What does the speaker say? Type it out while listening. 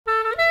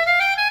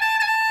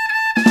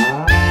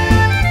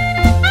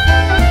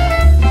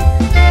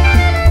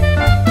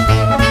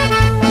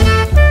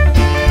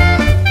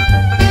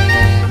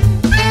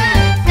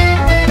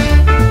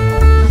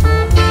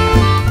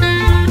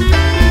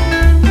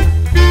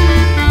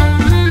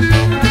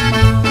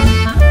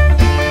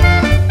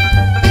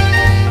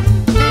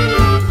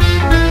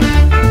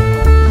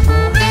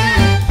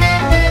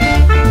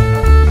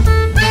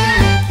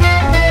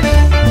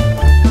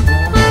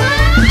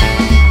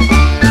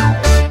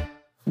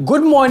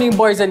Good morning,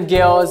 boys and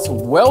girls.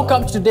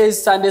 Welcome to today's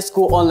Sunday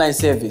School online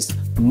service.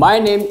 My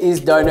name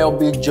is Darnell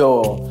B.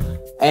 Joel,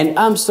 and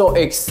I'm so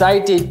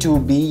excited to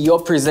be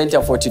your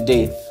presenter for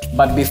today.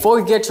 But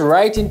before we get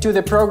right into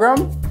the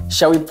program,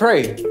 shall we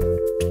pray?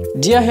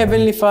 Dear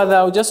Heavenly Father,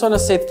 I just want to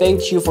say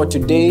thank you for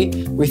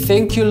today. We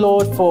thank you,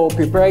 Lord, for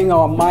preparing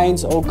our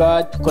minds, oh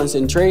God, to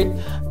concentrate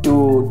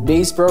to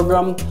today's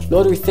program.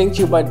 Lord, we thank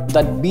you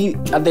that be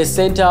at the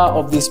center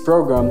of this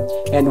program,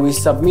 and we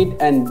submit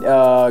and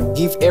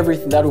give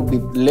everything that we'll be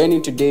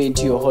learning today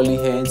into your holy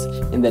hands.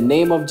 In the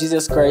name of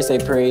Jesus Christ, I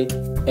pray.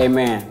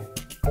 Amen.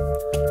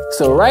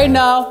 So right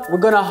now, we're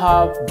going to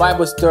have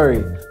Bible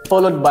story,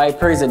 followed by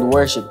praise and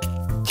worship.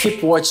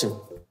 Keep watching.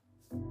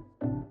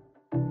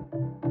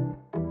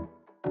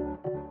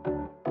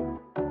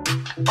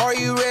 Are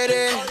you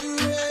ready?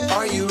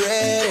 Are you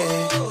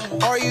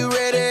ready? Are you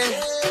ready?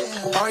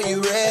 Are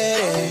you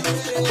ready?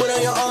 Put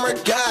on your armor,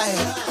 guy.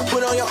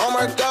 Put on your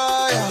armor,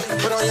 guy.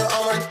 Put on your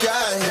armor,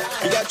 guy.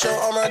 You got your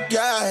armor,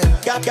 guy.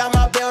 Got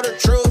my belt of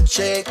truth,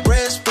 check.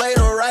 Breastplate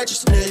of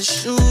righteousness,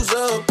 shoes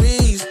of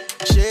peace,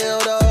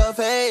 shield of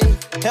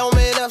faith,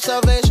 helmet of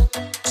salvation,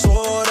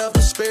 sword of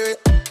the spirit,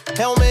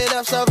 helmet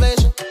of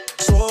salvation,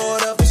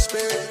 sword of the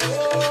spirit.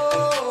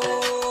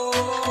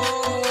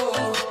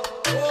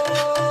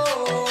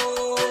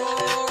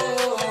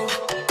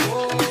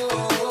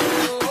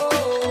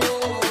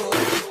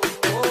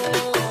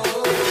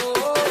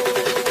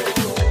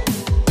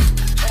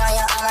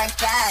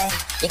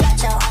 You got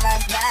your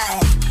armor, guy.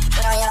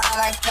 Put on your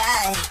armor,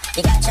 guy.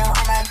 You got your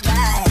armor,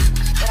 guy.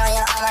 Put on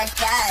your armor,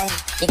 guy.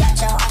 You got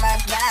your armor,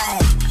 guy.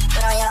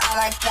 Put on your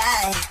armor,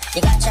 guy.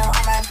 You got your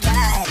armor,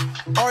 guy.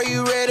 Are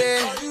you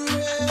ready?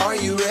 Are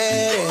you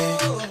ready?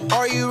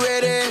 Are you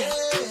ready?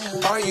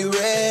 Are you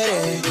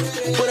ready?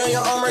 Put on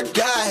your armor,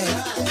 guy.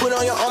 Put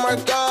on your armor,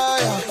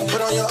 guy.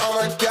 Put on your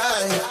armor,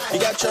 guy. You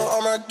got your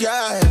armor,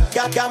 guy.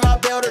 Got my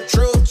belt of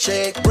truth,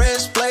 check.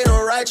 Breastplate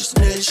of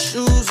righteousness,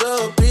 shoes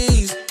of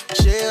peace,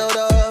 shield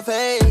of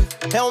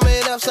faith,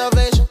 helmet of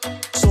salvation,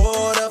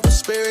 sword of the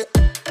spirit,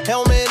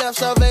 helmet of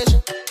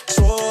salvation,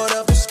 sword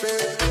of the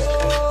spirit.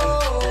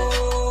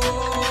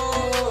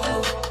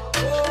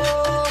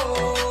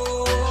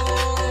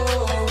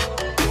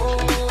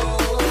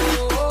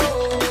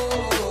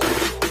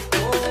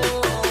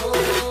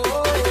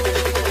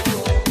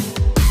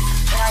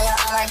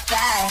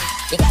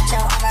 You got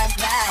your armor,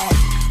 guy.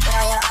 Put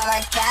on your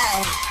armor, guy.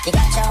 You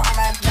got your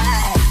armor,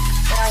 guy.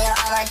 Put on your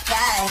armor,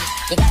 guy.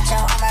 You got your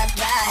armor,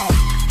 guy.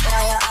 Put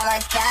on your armor,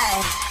 guy.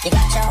 You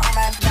got your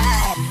armor,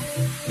 guy.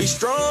 Be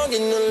strong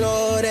in the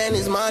Lord and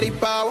His mighty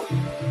power.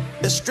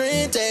 The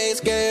strength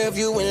takes care of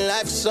you when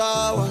life is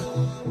sour.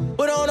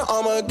 Put on the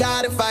armor,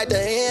 God, and fight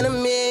the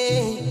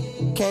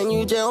enemy. Can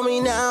you tell me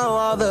now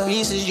all the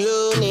pieces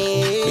you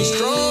need? Be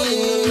strong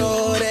in the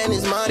Lord and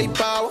His mighty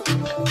power.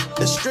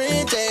 The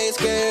strength takes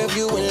care of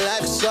you when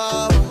life is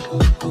sour.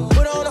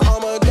 Put on the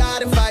armor,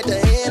 God, and fight the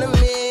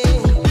enemy.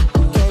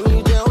 Can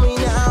you tell me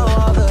now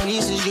all the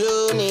pieces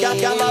you need?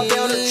 Got my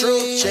belt of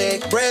truth,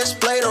 check.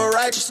 Breastplate of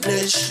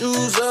righteousness,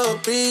 shoes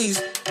of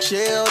peace,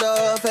 shield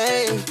of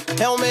faith,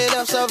 helmet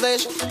of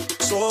salvation,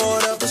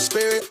 sword of the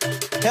spirit,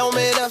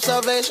 helmet of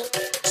salvation,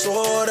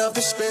 sword of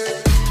the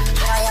spirit.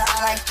 Put on your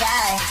armor,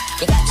 guy.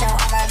 You got your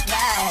armor,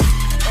 guy.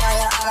 Put on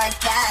your armor,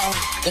 guy.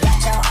 You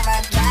got your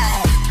armor, guy.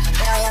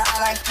 Put on your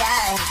armor,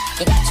 guy.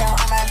 You got your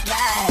armor,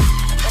 guy.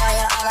 Put on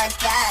your armor,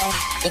 guy.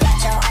 You got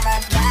your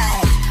armor,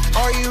 guy.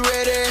 Are you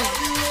ready?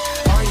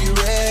 Are you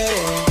ready?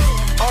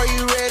 Are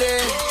you ready?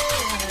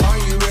 Are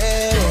you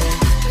ready?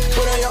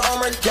 Put on your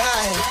armor,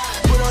 guy.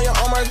 Put on your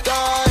armor,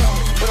 guy.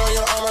 Put on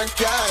your armor,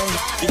 guy.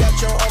 You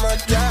got your armor,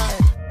 guy.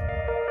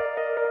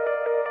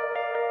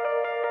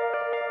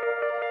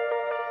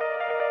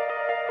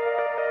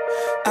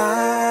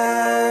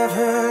 I've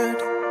heard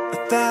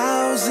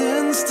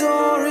 1,000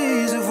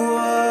 stories of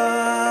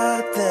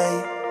what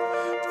they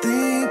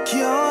think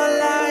you're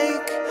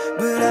like,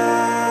 but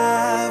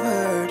I've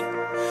heard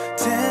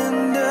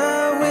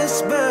tender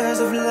whispers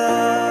of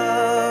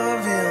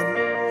love in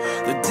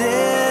the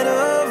dead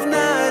of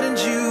night, and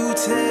you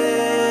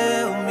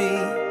tell me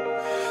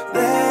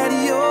that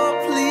you're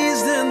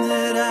pleased and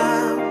that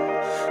I'm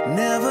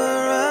never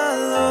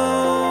alone.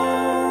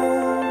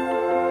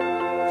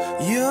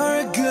 You're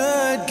a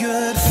good,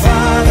 good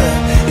Father.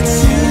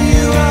 It's who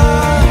you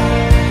are.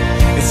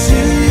 It's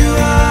who you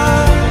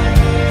are.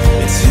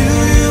 It's who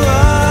you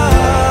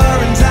are.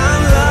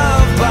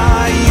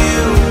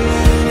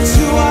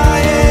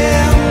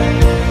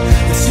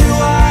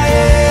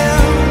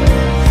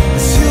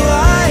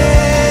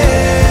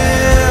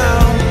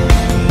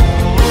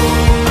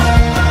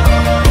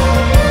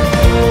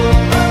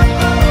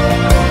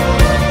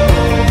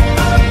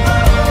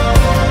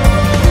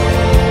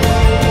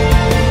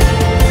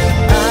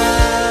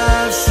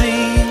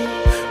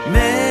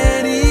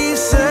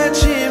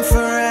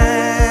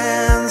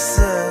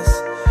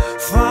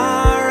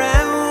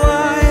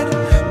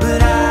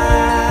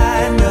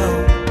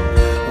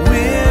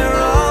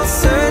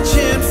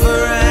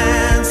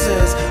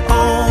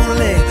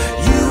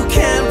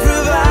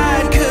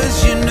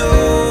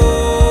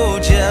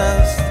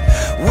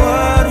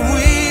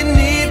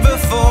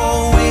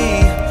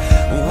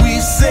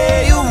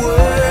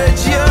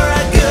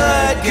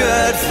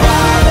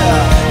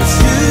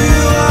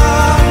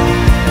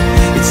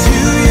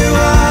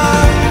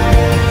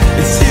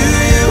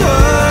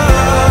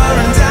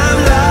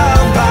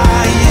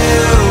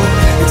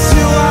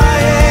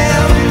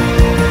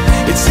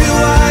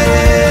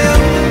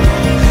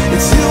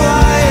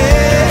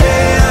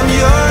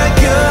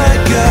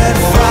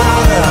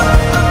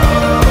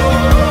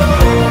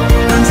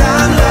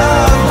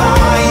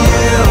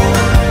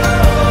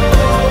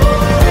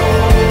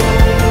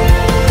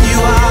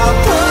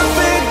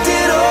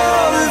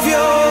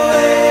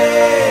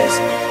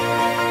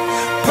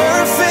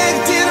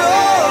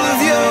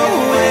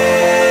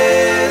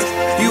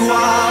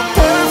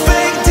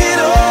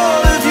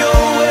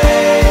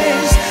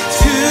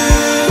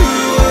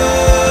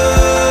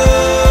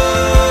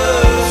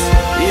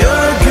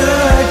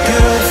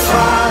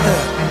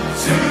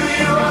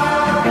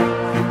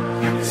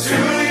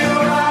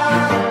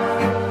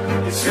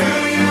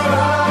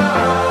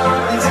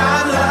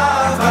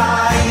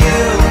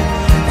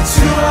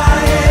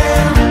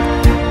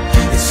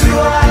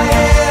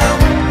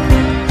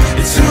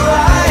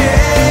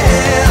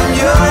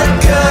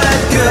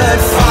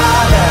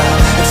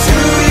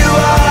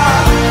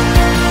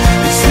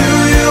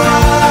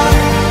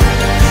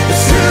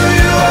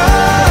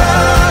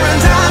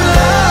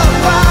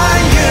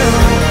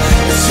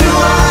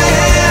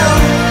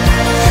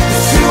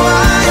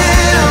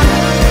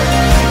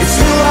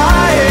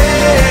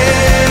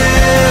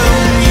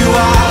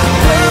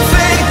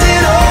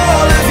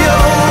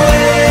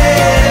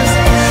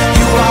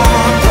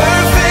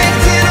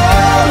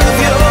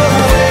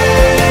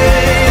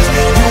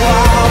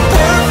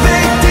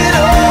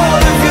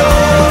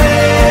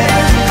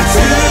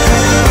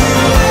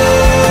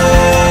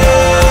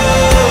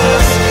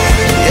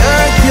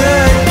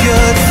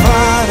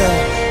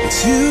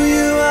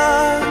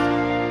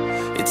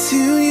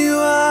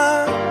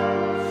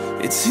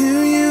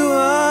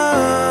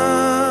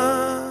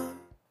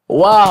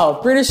 Wow,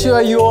 pretty sure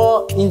you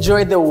all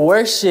enjoyed the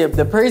worship,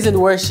 the praise and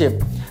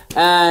worship.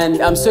 And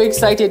I'm so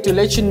excited to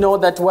let you know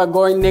that we're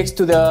going next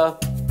to the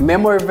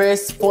memory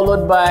verse,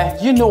 followed by,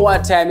 you know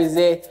what time is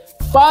it?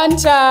 Fun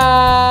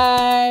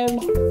time!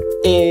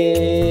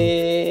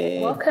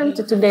 Welcome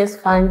to today's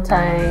fun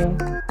time.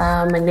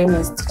 My name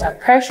is Teacher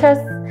Precious.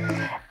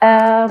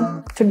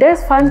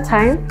 Today's fun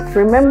time,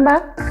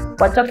 remember,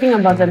 we're talking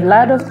about the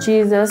blood of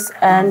Jesus,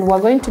 and we're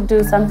going to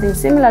do something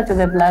similar to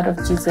the blood of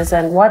Jesus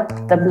and what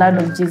the blood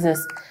of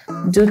Jesus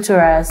do to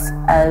us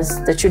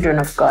as the children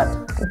of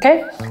God.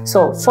 Okay?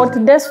 So for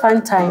today's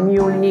fun time,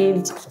 you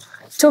need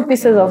 2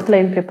 pieces of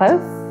plain papers.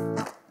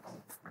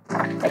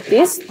 Like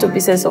this, 2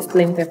 pieces of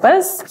plain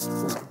papers.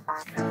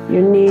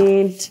 You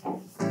need,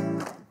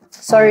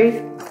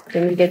 let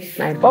me get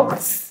my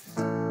box.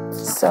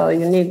 So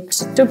you need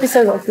 2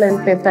 pieces of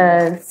plain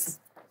papers.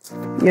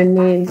 You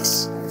need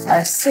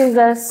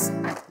scissors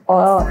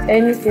or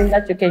anything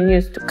that you can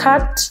use to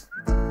cut.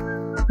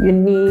 You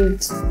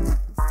need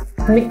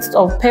mix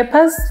of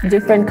papers,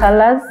 different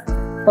colors.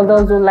 For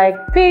those who like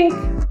pink,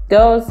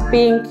 girls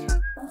pink,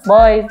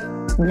 boys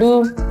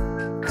blue.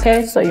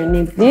 Okay, so you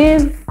need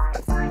these.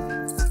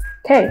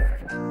 Okay,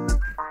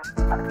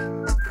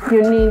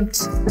 you need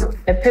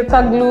a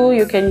paper glue.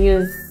 You can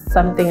use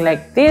something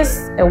like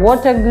this, a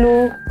water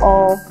glue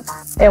or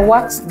a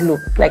wax glue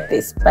like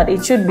this, but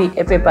it should be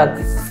a paper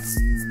glue.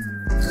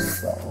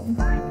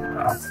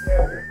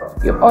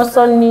 You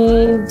also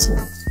need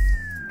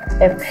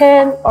a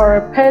pen or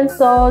a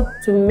pencil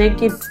to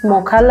make it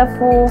more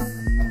colorful,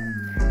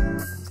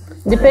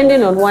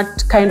 depending on what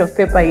kind of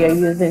paper you're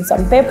using.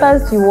 Some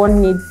papers you won't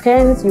need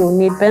pens, you will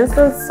need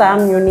pencils.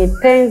 Some you need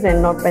pens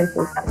and not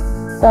pencils.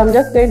 So I'm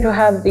just going to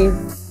have this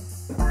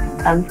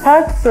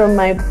unpacked from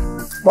my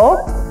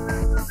box.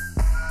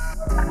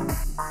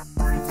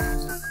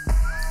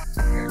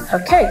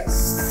 Okay,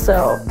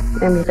 so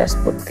let me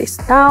just put this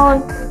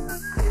down.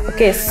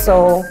 Okay,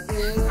 so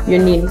you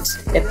need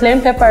a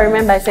plain paper.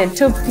 Remember I said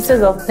 2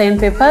 pieces of plain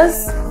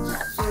papers,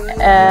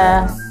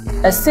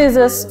 a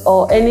scissors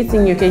or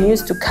anything you can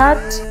use to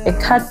cut, a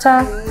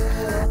cutter,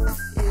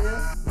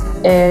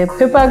 a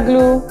paper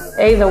glue,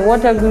 either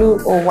water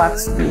glue or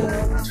wax glue.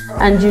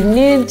 And you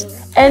need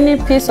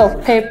any piece of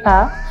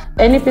paper,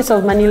 any piece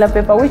of manila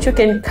paper, which you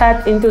can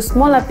cut into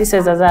smaller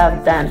pieces as I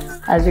have done.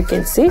 As you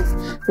can see,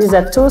 these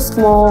are 2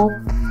 small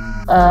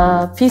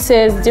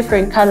pieces,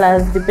 different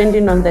colors,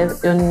 depending on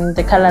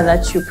the color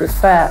that you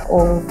prefer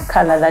or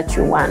color that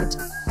you want.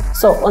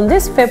 So on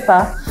this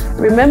paper,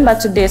 remember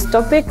today's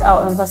topic,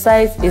 I'll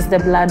emphasize, is the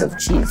blood of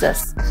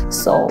Jesus.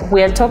 So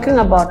we are talking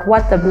about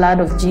what the blood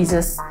of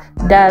Jesus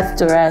does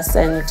to us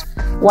and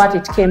what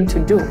it came to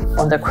do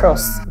on the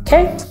cross.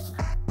 Okay?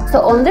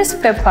 So on this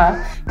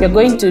paper, you're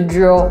going to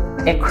draw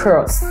a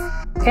cross.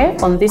 Okay?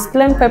 On this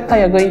plain paper,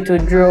 you're going to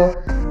draw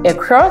a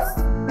cross,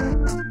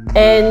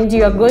 and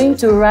you're going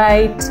to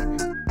write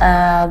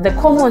the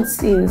common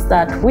sins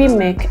that we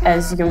make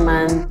as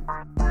humans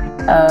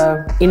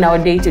in our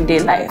day-to-day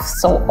life.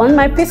 So on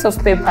my piece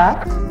of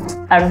paper,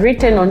 I've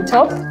written on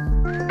top,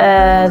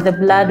 the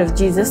blood of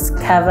Jesus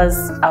covers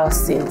our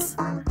sins.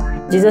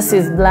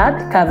 Jesus'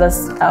 blood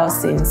covers our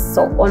sins.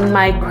 So on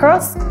my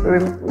cross,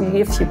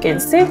 if you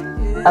can see,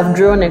 I've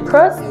drawn a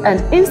cross,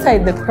 and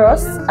inside the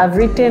cross, I've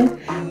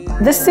written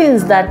the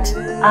sins that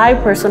I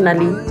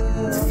personally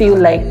feel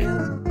like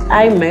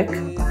I make.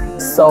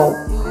 So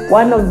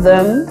one of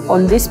them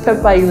on this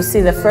paper, you see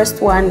the first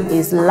one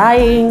is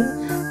lying.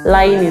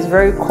 Lying is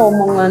very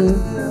common.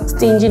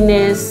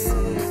 Stinginess,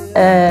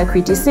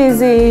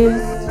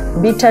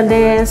 criticism,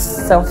 bitterness,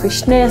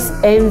 selfishness,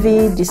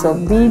 envy,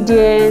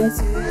 disobedience,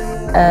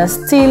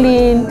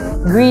 stealing,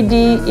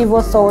 greedy,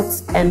 evil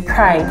thoughts, and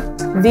pride.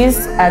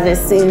 These are the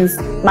sins,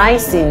 my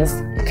sins.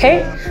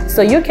 Okay,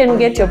 so you can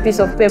get your piece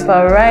of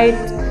paper, write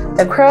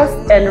across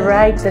and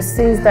write the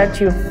sins that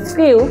you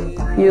feel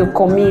you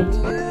commit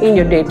in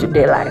your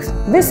day-to-day life.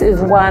 This is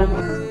one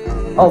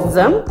of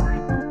them.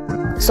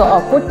 So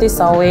I'll put this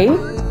away.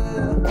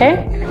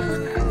 Okay,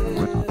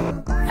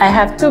 I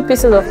have 2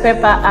 pieces of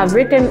paper. I've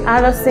written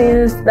other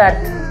sins that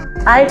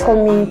I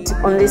commit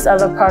on this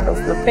other part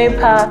of the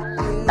paper,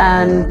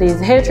 and there's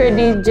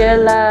hatred,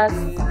 jealous,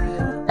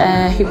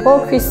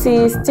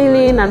 hypocrisy,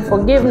 stealing,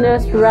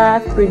 unforgiveness,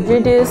 wrath,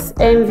 prejudice,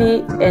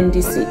 envy, and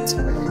deceit.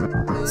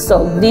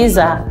 So these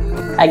are,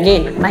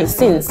 again, my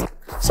sins.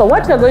 So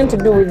what you're going to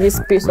do with this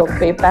piece of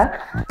paper,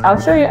 I'll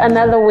show you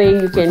another way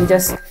you can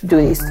just do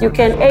this. You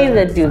can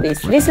either do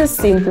this. This is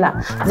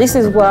simpler. This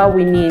is where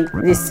we need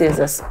these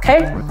scissors,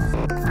 okay?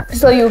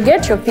 So you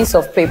get your piece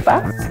of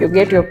paper,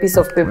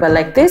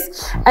 like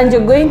this, and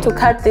you're going to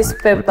cut this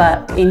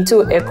paper into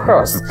a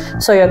cross.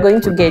 So you're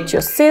going to get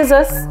your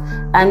scissors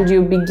and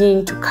you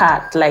begin to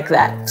cut like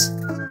that.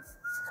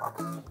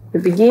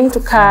 You begin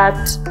to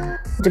cut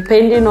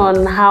depending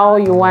on how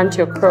you want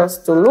your cross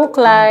to look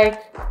like.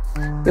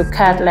 You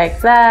cut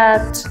like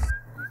that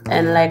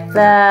and like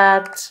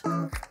that.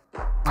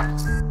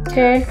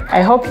 Okay,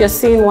 I hope you're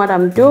seeing what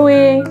I'm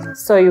doing.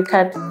 So you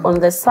cut on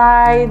the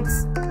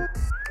sides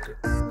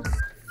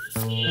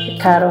You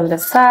cut on the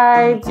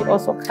sides, you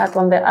also cut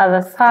on the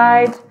other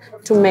side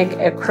to make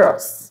a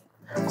cross.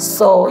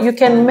 So you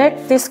can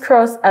make this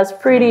cross as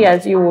pretty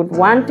as you would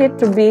want it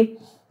to be,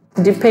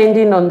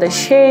 depending on the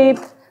shape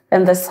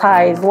and the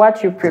size,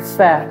 what you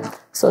prefer.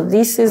 So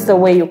this is the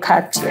way you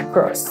cut your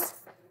cross.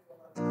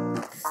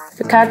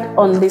 You cut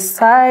on this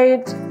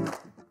side.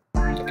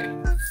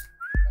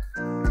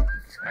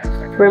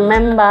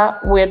 Remember,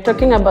 we're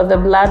talking about the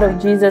blood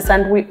of Jesus,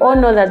 and we all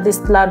know that this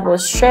blood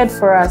was shed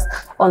for us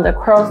on the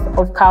cross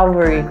of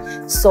Calvary.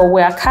 So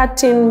we are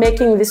cutting,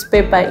 making this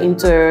paper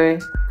into a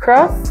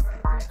cross,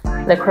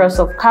 the cross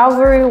of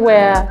Calvary,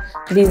 where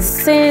these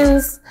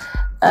sins,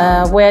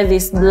 where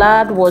this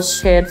blood was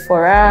shed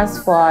for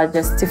us, for our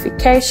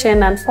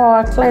justification and for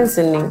our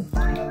cleansing.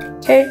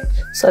 Okay,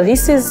 so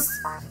this is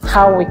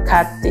how we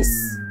cut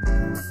this.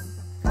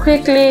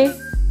 Quickly.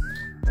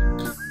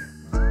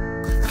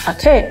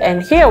 Okay,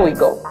 and here we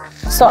go.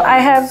 So I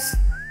have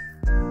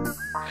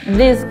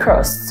this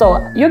cross. So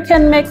you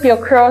can make your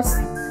cross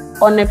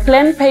on a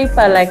plain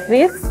paper like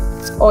this,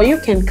 or you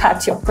can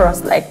cut your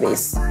cross like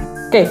this.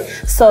 Okay,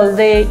 so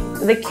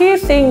the key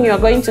thing you're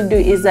going to do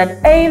is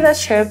that either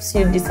shapes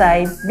you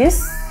decide,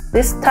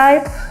 this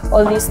type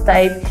or this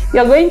type,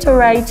 you're going to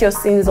write your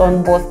sins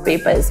on both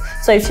papers.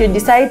 So if you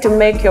decide to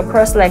make your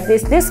cross like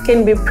this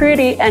can be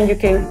pretty, and you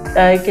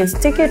can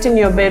stick it in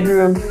your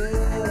bedroom,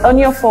 on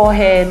your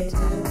forehead.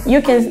 You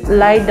can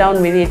lie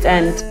down with it,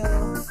 and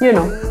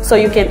so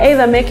you can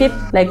either make it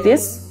like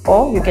this,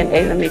 or you can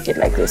either make it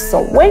like this.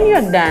 So when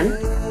you're done,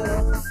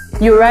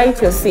 you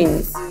write your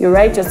sins. You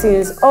write your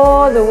sins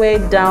all the way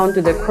down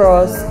to the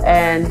cross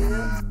and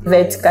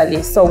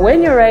vertically. So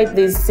when you write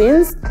these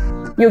sins,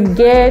 you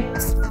get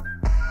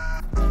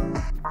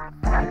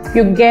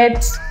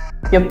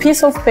your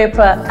piece of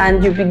paper,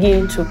 and you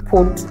begin to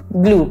put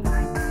glue.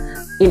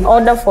 In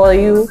order for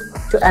you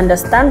to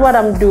understand what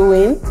I'm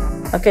doing,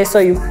 okay, so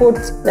you put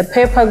the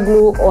paper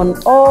glue on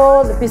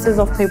all the pieces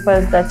of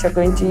paper that you're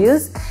going to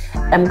use.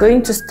 I'm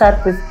going to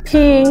start with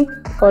pink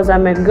because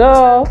I'm a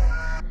girl.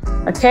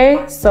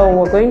 Okay, so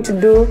we're going to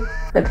do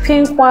the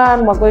pink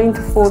one. We're going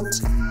to put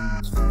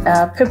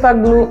paper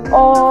glue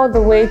all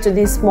the way to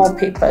these small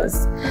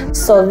papers.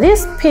 So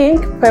this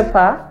pink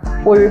paper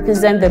will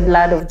represent the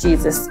blood of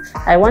Jesus.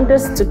 I want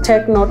us to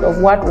take note of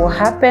what will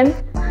happen.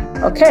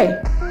 Okay.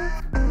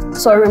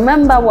 So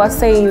remember, we're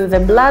saying the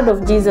blood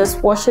of Jesus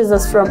washes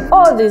us from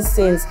all these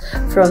sins,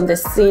 from the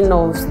sin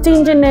of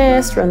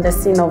stinginess, from the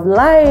sin of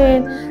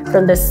lying,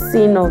 from the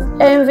sin of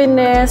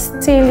enviness,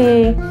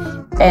 stealing,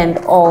 and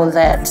all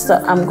that. So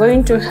I'm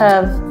going to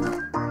have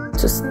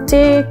to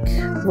stick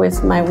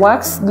with my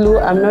wax glue.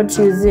 I'm not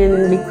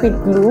using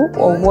liquid glue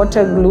or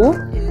water glue.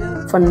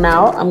 For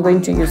now, I'm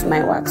going to use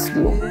my wax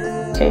glue,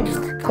 okay,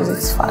 because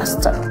it's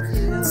faster.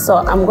 So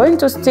I'm going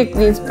to stick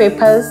these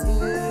papers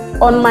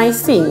on my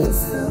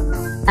sins.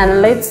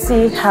 And let's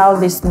see how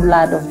this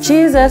blood of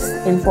Jesus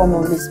in form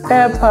of this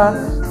paper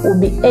will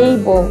be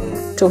able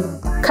to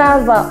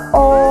cover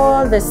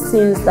all the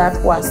sins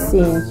that we're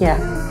seeing here.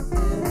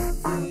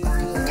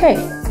 Okay,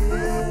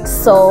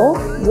 so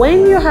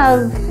when you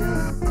have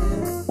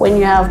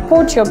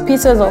put your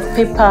pieces of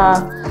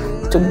paper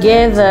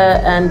together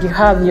and you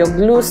have your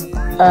glue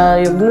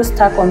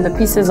stuck on the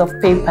pieces of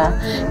paper,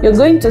 you're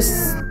going to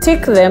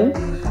stick them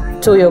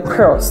to your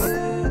cross,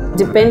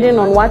 depending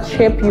on what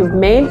shape you've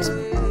made.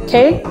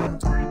 Okay,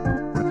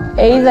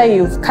 either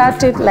you've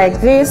cut it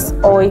like this,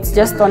 or it's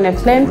just on a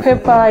plain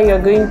paper.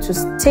 You're going to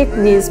stick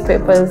these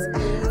papers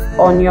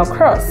on your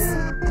cross.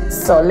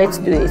 So let's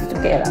do this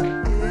together.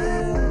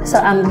 So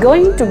I'm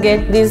going to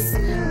get these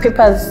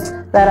papers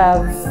that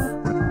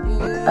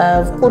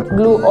I've put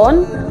glue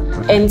on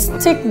and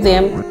stick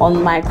them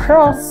on my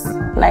cross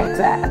like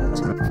that.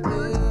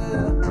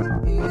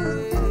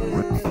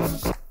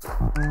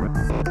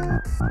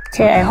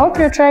 Okay, I hope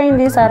you're trying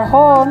this at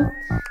home.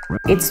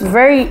 It's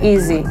very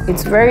easy.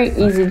 It's very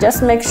easy.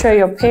 Just make sure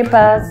your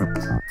papers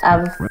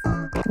have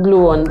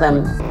glue on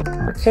them.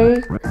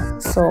 Okay,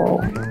 so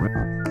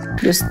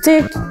you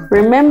stick.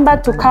 Remember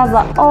to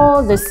cover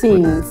all the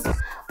sins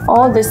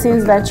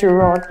that you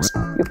wrote.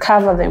 You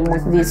cover them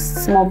with these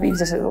small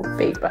pieces of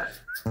paper.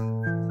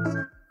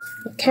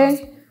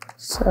 Okay,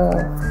 so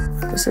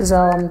this is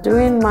how I'm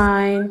doing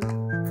mine.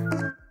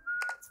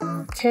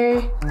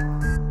 Okay.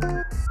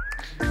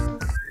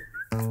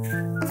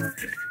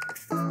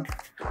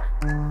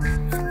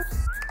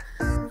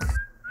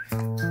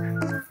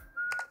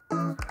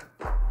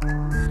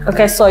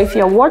 Okay, so if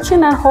you're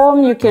watching at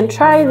home, you can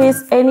try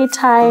this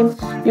anytime.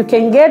 You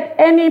can get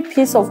any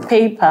piece of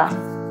paper,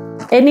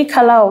 any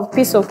color of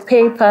piece of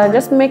paper.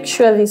 Just make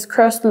sure this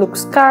cross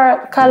looks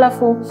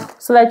colorful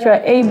so that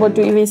you're able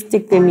to even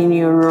stick them in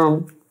your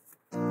room.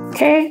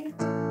 Okay,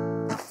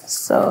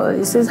 so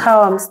this is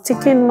how I'm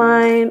sticking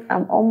mine.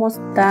 I'm almost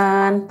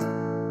done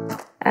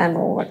and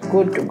we're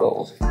good to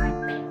go.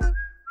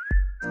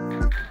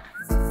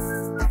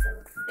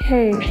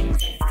 Okay.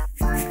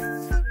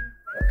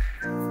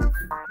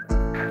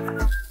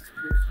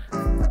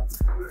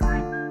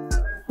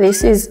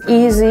 This is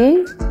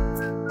easy.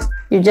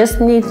 You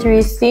just need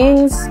 3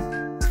 things: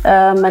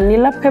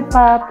 manila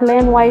paper,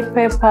 plain white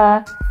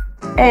paper,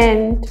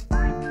 and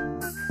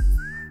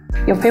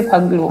your paper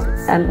glue,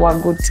 and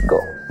we're good to go.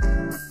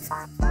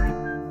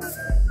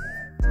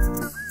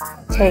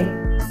 Okay.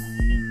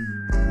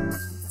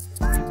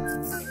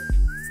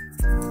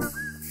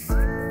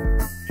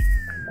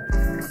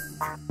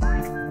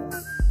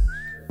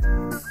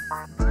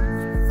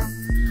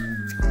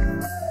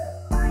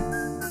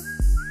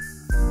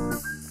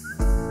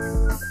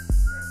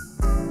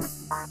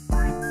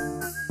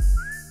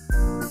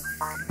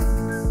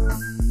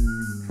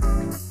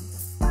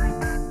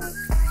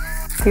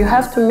 You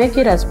have to make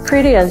it as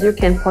pretty as you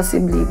can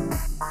possibly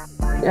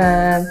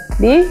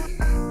be.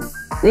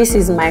 This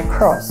is my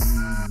cross.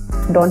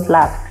 Don't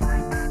laugh.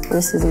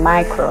 This is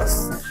my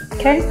cross.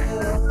 Okay?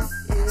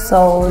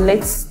 So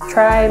let's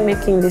try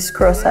making this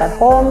cross at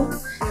home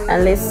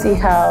and let's see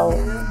how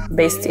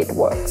best it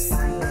works.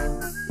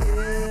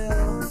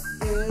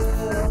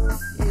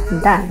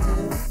 Done.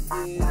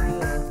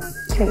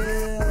 Okay.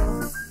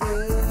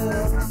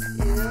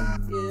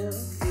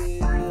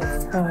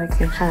 So I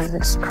can have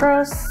this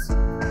cross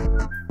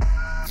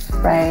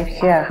right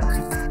here.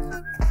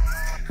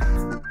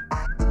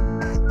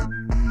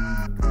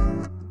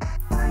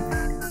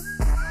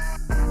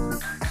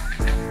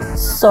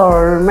 So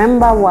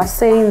remember, we're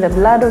saying the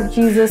blood of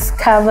Jesus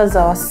covers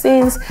our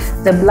sins.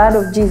 The blood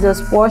of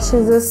Jesus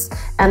washes us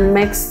and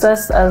makes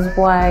us as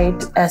white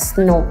as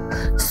snow.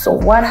 So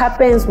what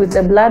happens with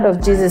the blood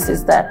of Jesus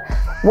is that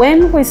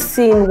when we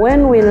sin,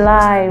 when we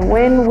lie,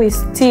 when we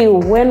steal,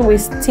 when we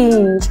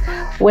stinge,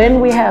 when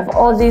we have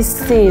all these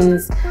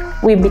sins,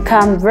 we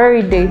become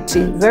very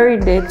dirty, very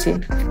dirty.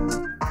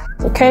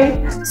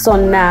 Okay? So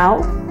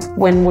now,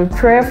 when we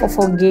pray for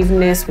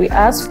forgiveness, we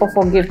ask for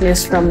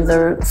forgiveness from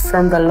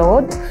the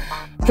Lord.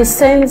 He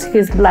sends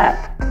His blood,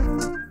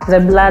 the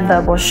blood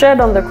that was shed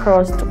on the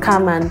cross, to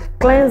come and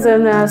cleanse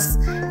us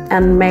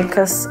and make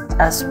us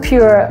as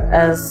pure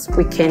as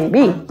we can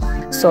be.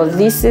 So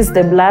this is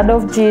the blood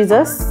of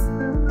Jesus.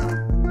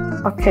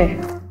 Okay,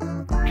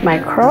 my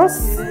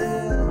cross.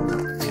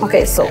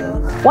 Okay, so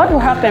what will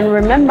happen?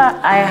 Remember,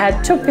 I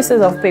had two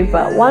pieces of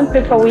paper. One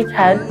paper which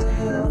had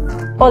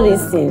all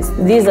these sins.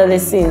 These are the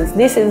sins.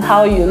 This is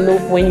how you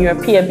look when you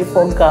appear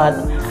before God.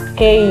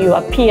 Okay, you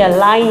appear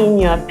lying,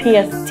 you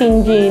appear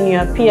stingy, you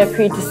appear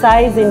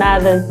criticizing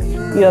others,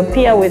 you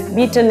appear with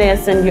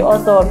bitterness, and you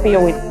also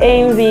appear with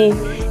envy,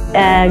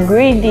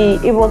 greedy,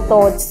 evil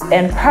thoughts,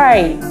 and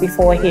pride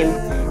before Him.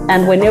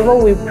 And whenever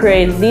we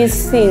pray, these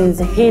sins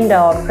hinder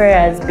our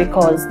prayers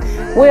because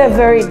we are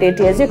very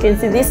dirty. As you can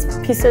see, this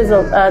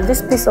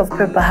piece of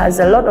paper has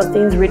a lot of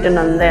things written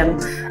on them,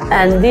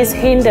 and this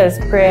hinders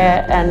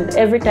prayer. And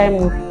every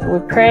time we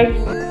pray,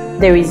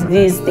 there is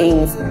these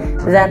things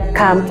that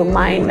come to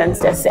mind and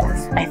just say,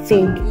 I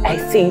think.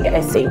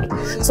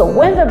 So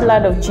when the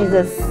blood of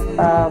Jesus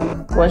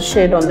was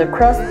shed on the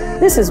cross,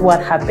 this is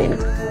what happened.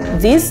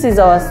 This is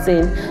our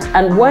sin.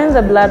 And when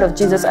the blood of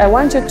Jesus, I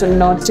want you to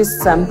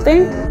notice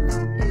something.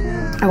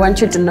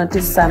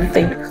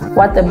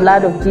 What the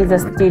blood of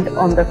Jesus did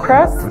on the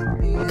cross.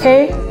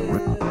 Okay?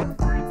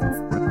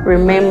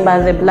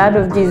 Remember, the blood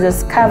of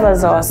Jesus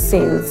covers our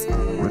sins.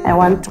 I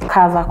want to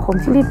cover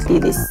completely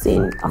this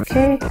sin.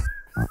 Okay?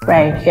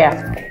 Right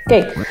here.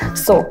 Okay,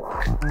 so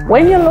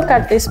when you look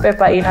at this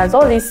paper, it has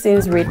all these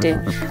things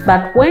written,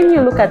 but when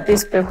you look at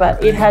this paper,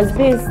 it has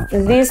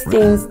these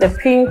things, the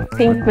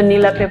pink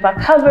manila paper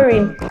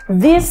covering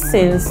these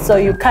sins, so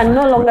you can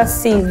no longer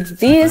see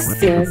these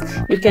sins.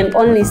 You can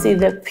only see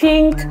the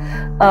pink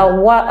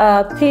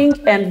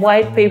and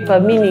white paper,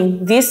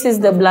 meaning this is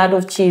the blood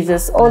of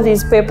Jesus. All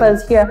these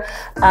papers here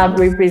are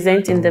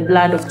representing the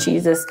blood of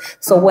Jesus.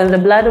 So when the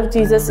blood of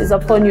Jesus is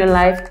upon your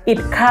life, it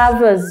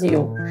covers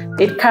you.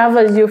 It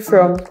covers you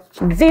from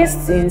these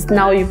sins.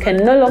 Now you can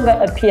no longer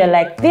appear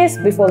like this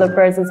before the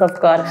presence of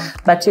God,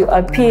 but you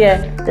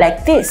appear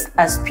like this,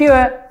 as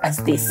pure as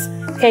this.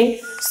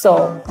 Okay?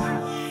 So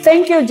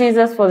thank you,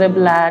 Jesus, for the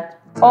blood.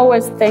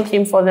 Always thank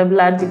Him for the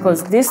blood,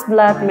 because this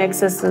blood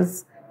makes us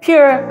as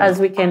pure as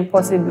we can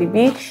possibly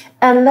be.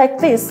 And like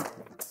this,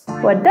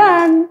 we're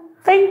done.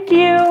 Thank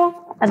you,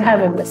 and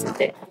have a blessed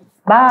day.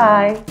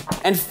 Bye.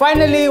 And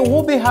finally,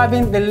 we'll be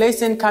having the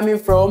lesson coming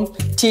from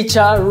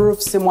teacher Ruth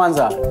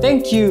Simwanza.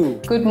 Thank you.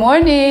 Good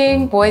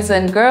morning, boys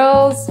and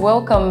girls.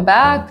 Welcome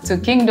back to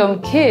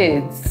Kingdom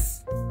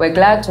Kids. We're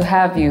glad to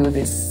have you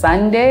this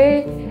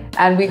Sunday,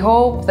 and we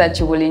hope that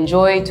you will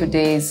enjoy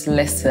today's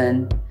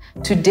lesson.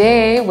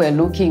 Today, we're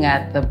looking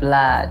at the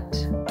blood.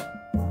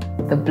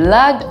 The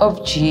blood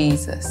of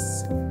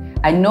Jesus.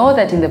 I know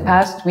that in the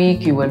past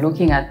week, you were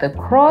looking at the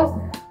cross,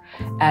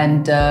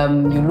 and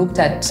you looked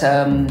at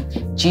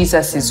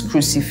Jesus'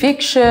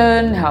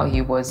 crucifixion, how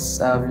He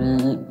was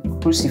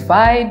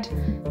crucified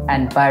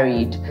and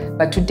buried.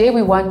 But today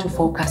we want to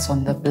focus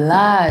on the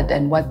blood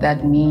and what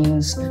that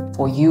means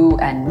for you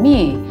and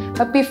me.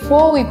 But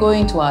before we go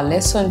into our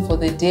lesson for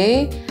the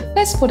day,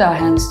 let's put our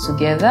hands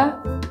together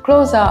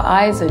close our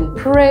eyes and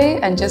pray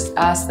and just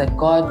ask that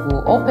God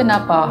will open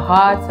up our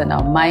hearts and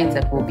our minds,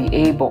 that we'll be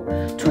able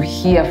to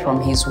hear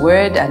from His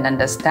word and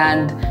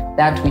understand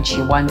that which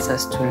He wants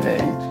us to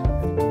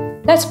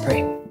learn. Let's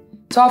pray.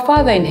 So our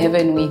Father in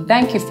heaven, we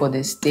thank You for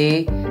this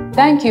day.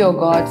 Thank You, O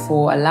God,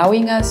 for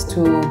allowing us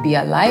to be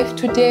alive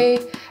today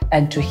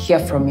and to hear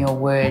from Your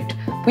word.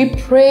 We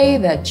pray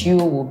that You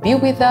will be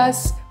with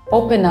us,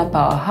 open up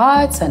our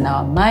hearts and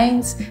our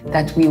minds,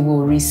 that we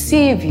will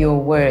receive Your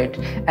word,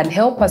 and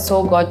help us,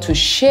 O God, to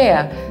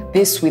share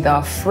this with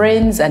our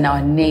friends and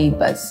our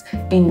neighbors.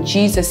 In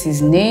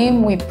Jesus'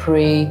 name we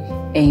pray,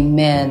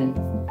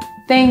 amen.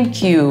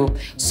 Thank you.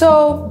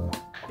 So,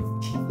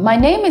 my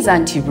name is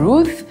Auntie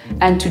Ruth,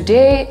 and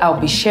today I'll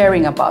be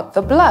sharing about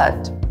the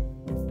blood.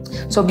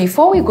 So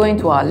before we go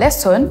into our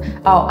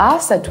lesson, I'll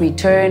ask that we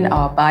turn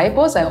our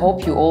Bibles. I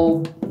hope you're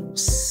all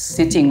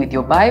sitting with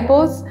your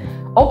Bibles.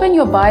 Open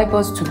your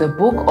Bibles to the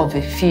book of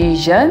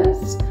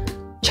Ephesians,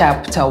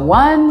 chapter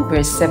 1,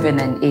 verse 7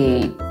 and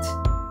 8.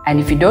 And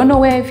if you don't know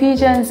where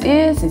Ephesians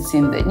is, it's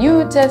in the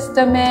New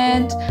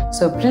Testament.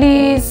 So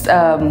please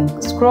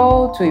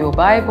scroll to your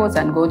Bibles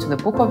and go to the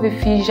book of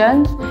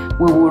Ephesians.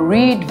 We will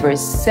read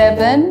verse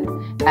 7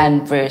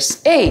 and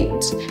verse 8.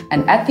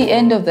 And at the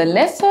end of the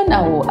lesson,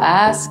 I will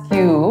ask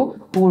you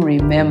who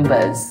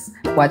remembers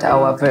what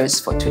our verse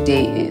for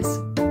today is.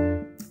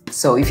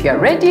 So if you're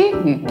ready,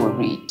 we will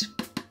read.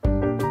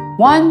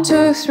 1,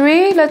 2,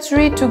 3, let's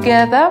read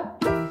together.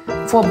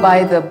 For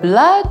by the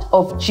blood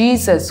of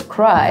Jesus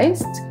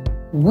Christ,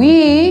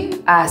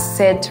 we are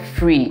set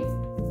free.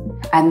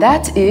 And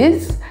that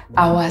is,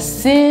 our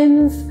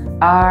sins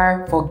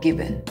are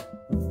forgiven.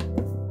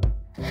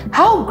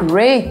 How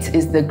great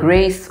is the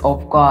grace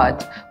of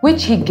God,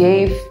 which He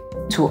gave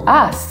to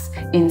us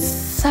in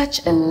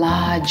such a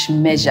large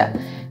measure.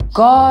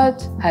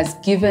 God has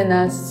given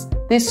us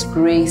this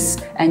grace,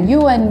 and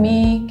you and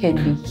me can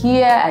be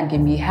here and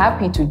can be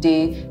happy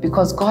today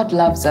because God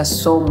loves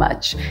us so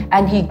much,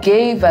 and He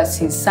gave us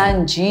His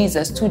Son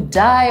Jesus to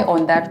die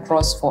on that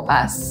cross for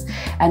us.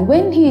 And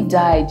when He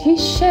died, He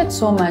shed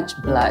so much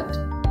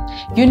blood.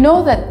 You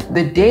know that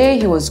the day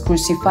He was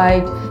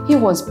crucified, He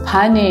was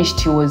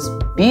punished, He was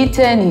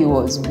beaten, He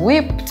was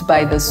whipped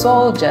by the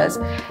soldiers,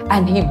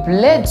 and He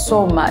bled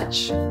so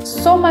much.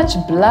 So much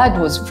blood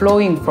was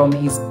flowing from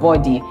His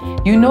body.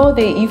 You know,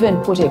 they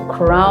even put a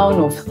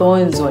crown of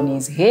thorns on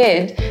His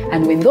head,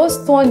 and when those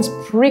thorns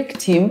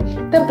pricked Him,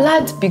 the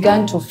blood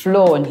began to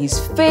flow on His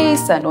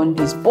face and on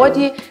His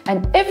body,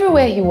 and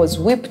everywhere He was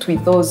whipped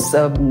with those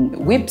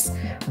whips,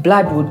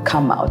 blood would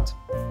come out.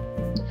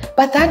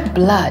 But that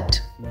blood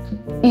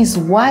is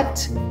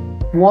what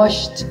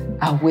washed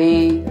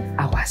away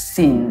our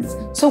sins.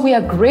 So we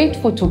are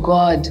grateful to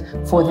God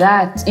for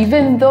that,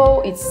 even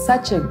though it's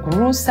such a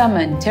gruesome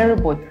and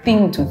terrible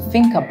thing to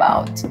think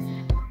about.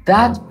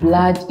 That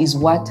blood is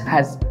what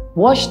has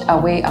washed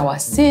away our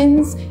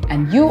sins,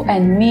 and you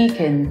and me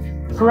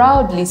can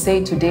proudly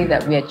say today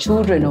that we are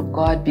children of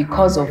God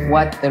because of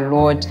what the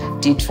Lord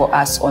did for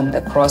us on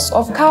the cross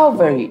of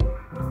Calvary.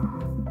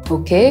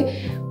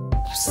 Okay?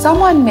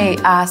 Someone may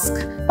ask,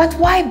 but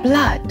why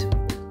blood?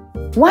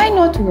 Why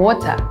not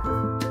water?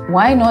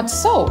 Why not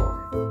soap?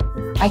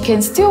 I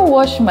can still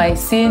wash my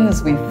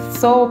sins with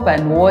soap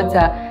and water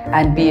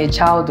and be a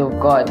child of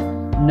God.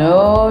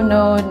 No,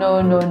 no,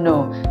 no, no,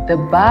 no. The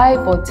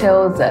Bible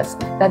tells us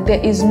that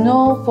there is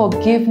no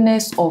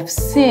forgiveness of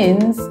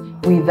sins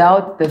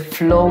without the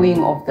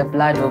flowing of the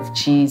blood of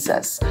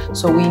Jesus.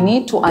 So we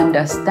need to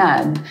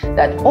understand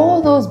that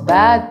all those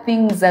bad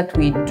things that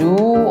we do,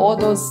 all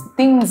those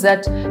things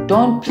that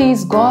don't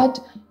please God,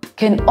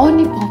 can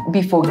only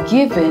be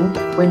forgiven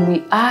when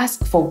we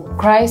ask for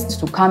Christ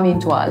to come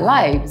into our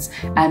lives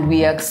and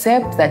we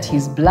accept that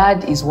His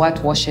blood is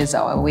what washes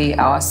away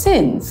our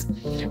sins.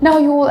 Now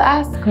you will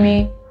ask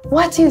me,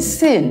 what is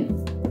sin?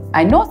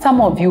 I know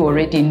some of you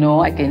already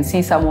know. I can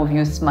see some of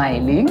you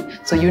smiling,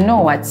 so you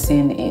know what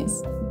sin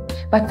is.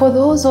 But for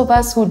those of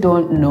us who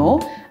don't know,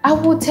 I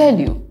will tell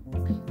you,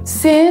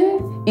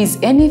 sin is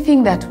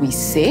anything that we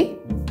say,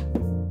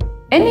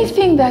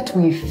 anything that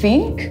we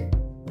think,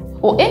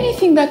 or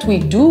anything that we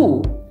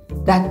do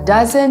that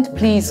doesn't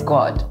please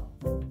God.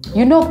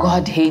 You know,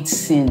 God hates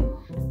sin.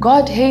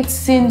 God hates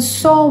sin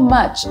so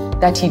much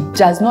that He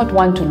does not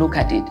want to look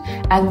at it.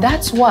 And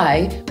that's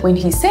why when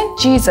He sent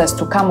Jesus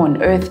to come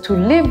on earth to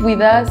live with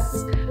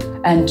us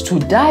and to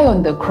die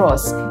on the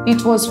cross,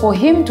 it was for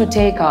Him to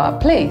take our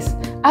place.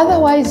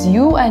 Otherwise,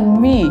 you and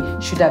me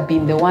should have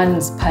been the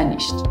ones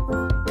punished.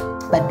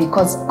 But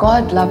because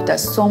God loved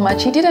us so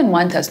much, He didn't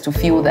want us to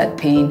feel that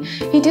pain.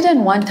 He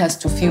didn't want us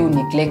to feel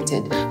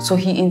neglected. So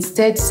He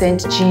instead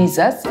sent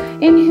Jesus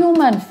in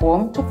human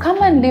form to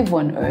come and live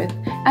on earth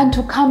and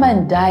to come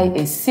and die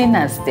a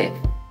sinner's death.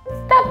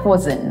 That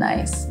wasn't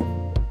nice.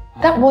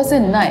 That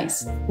wasn't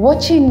nice.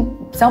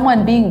 Watching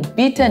someone being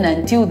beaten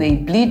until they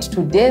bleed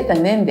to death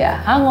and then they're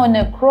hung on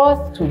a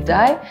cross to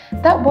die,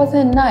 that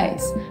wasn't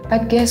nice.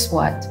 But guess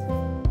what?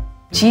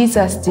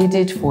 Jesus did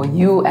it for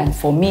you and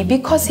for me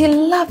because He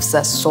loves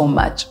us so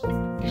much.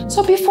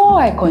 So before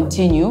I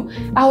continue,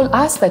 I will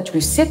ask that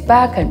you sit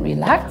back and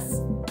relax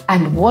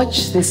and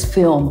watch this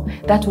film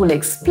that will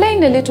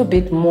explain a little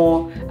bit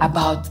more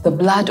about the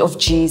blood of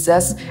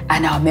Jesus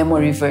and our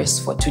memory verse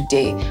for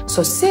today.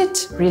 So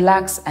sit,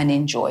 relax, and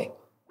enjoy.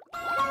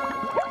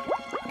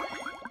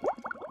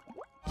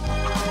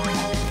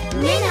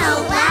 Minnow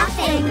Laugh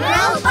and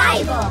Grow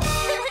Bible.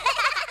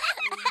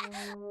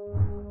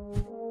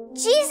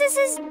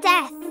 Jesus'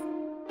 death.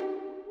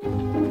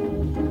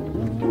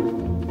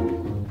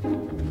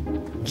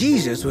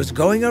 Jesus was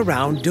going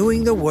around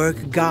doing the work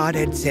God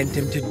had sent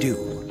him to do,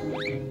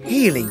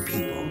 healing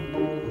people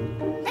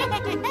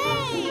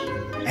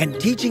and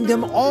teaching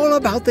them all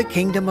about the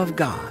kingdom of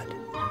God.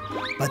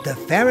 But the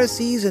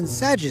Pharisees and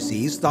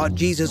Sadducees thought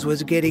Jesus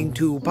was getting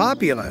too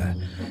popular,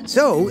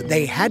 so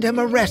they had him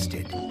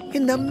arrested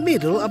in the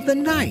middle of the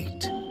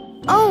night.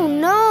 Oh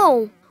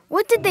no!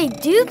 What did they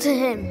do to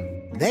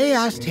him? They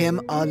asked him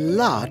a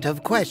lot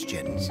of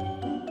questions.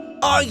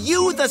 Are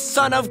you the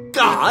Son of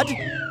God?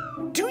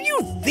 Do you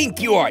think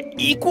you are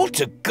equal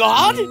to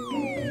God?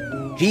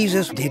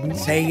 Jesus didn't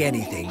say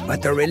anything,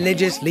 but the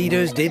religious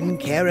leaders didn't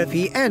care if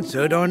he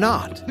answered or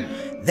not.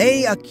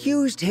 They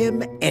accused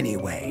him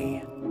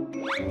anyway.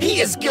 He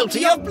is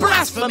guilty of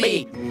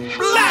blasphemy!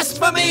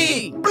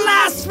 Blasphemy!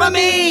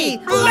 Blasphemy!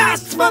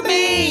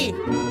 Blasphemy!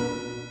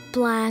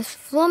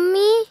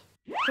 Blasphemy?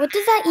 What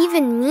does that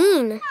even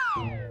mean?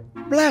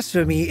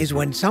 Blasphemy is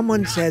when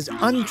someone says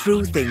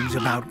untrue things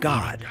about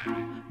God.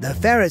 The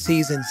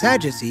Pharisees and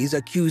Sadducees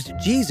accused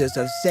Jesus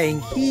of saying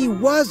he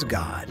was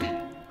God.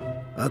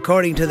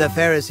 According to the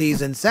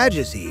Pharisees and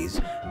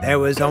Sadducees, there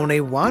was only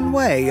one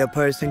way a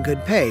person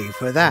could pay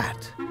for that.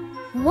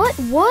 What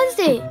was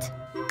it?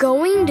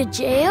 Going to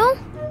jail?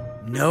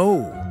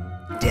 No,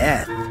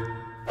 death.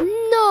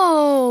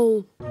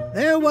 No!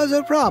 There was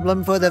a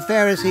problem for the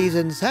Pharisees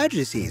and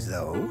Sadducees,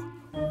 though.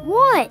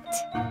 What?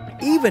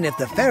 Even if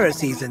the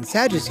Pharisees and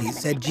Sadducees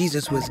said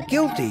Jesus was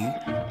guilty,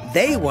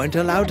 they weren't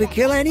allowed to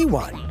kill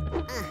anyone.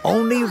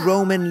 Only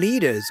Roman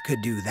leaders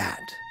could do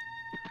that.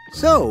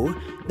 So,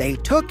 they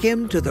took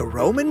him to the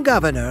Roman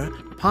governor,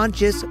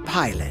 Pontius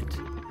Pilate.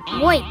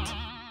 Wait,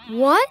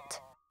 what?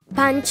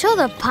 Pancho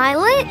the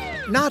Pilate?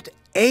 Not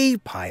a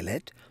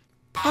Pilate,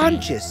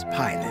 Pontius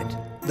Pilate,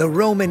 the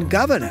Roman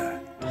governor.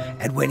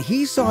 And when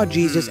he saw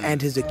Jesus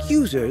and his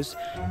accusers,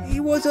 he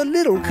was a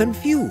little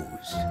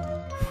confused.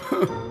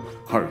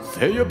 Are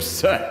they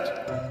upset?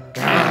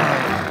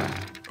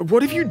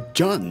 What have you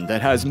done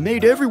that has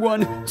made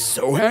everyone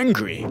so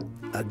angry?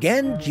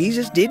 Again,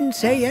 Jesus didn't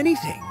say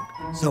anything.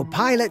 So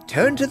Pilate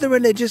turned to the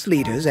religious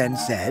leaders and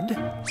said,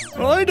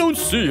 I don't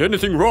see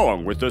anything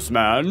wrong with this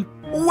man.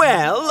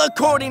 Well,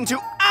 according to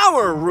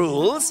our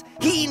rules,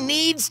 he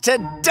needs to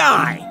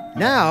die.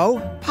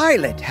 Now,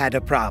 Pilate had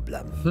a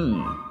problem.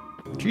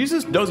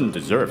 Jesus doesn't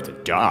deserve to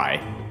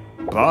die.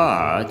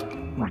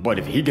 But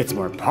if he gets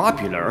more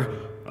popular,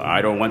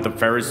 I don't want the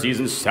Pharisees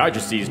and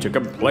Sadducees to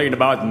complain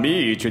about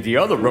me to the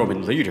other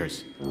Roman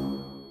leaders.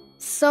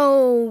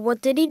 So,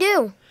 what did he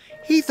do?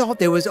 He thought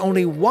there was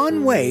only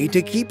one way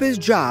to keep his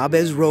job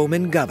as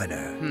Roman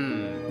governor.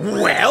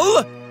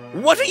 Well,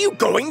 what are you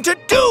going to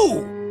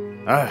do?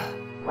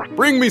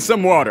 Bring me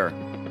some water.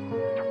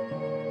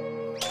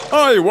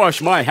 I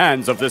wash my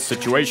hands of this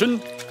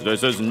situation.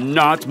 This is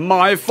not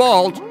my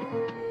fault.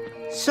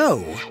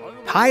 So,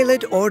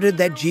 Pilate ordered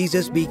that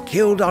Jesus be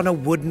killed on a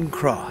wooden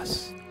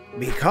cross.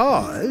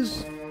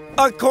 Because,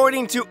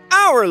 according to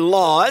our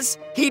laws,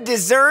 he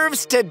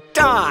deserves to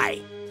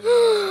die.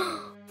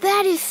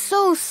 That is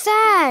so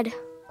sad.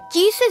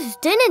 Jesus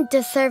didn't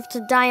deserve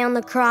to die on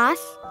the cross.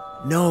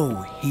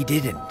 no, he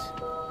didn't.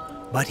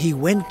 But he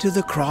went to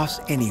the cross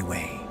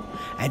anyway.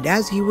 And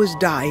as he was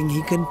dying,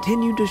 he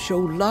continued to show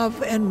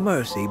love and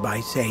mercy by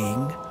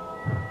saying,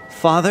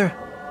 Father,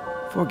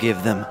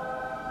 forgive them.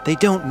 They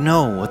don't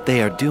know what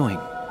they are doing.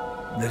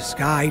 The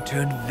sky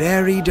turned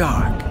very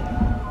dark,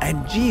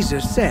 and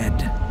Jesus said,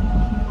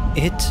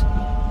 It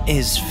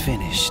is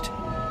finished.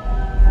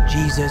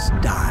 Jesus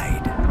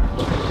died.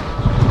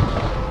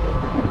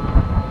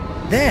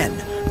 Then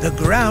the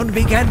ground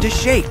began to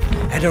shake,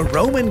 and a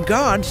Roman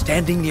guard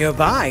standing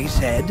nearby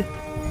said,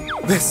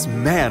 This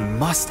man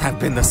must have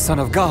been the Son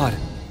of God.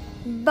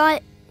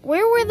 But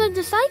where were the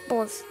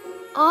disciples?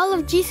 All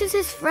of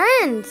Jesus'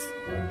 friends.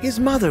 His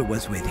mother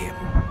was with him,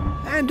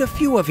 and a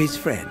few of his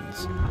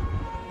friends.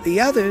 The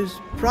others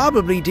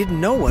probably didn't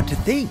know what to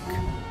think.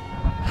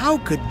 How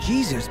could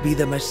Jesus be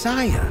the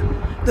Messiah,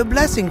 the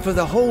blessing for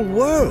the whole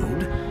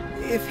world,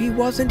 if he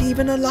wasn't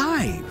even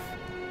alive?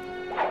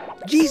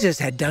 Jesus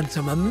had done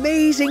some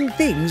amazing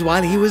things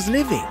while he was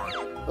living.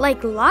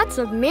 Like lots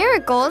of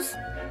miracles.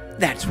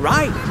 That's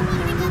right.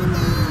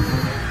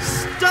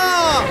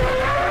 Stop!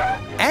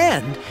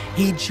 And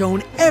he'd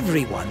shown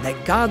everyone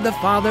that God the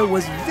Father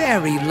was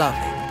very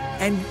loving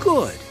and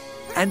good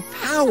and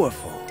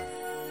powerful.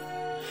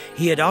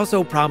 He had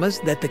also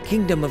promised that the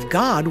kingdom of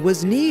God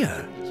was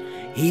near.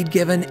 He'd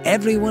given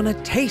everyone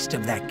a taste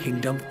of that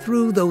kingdom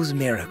through those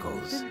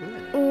miracles.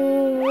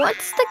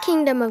 What's the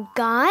kingdom of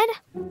God?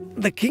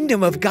 The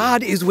kingdom of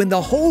God is when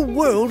the whole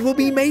world will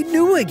be made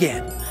new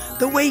again,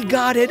 the way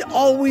God had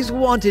always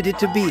wanted it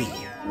to be.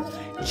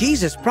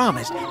 Jesus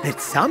promised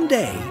that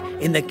someday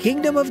in the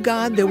kingdom of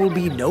God there will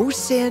be no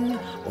sin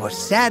or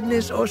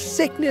sadness or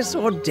sickness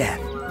or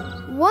death.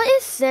 What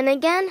is sin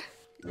again?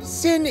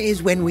 Sin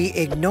is when we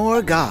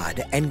ignore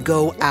God and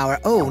go our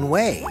own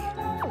way.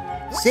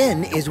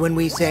 Sin is when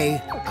we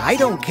say, I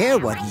don't care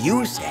what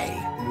you say,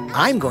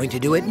 I'm going to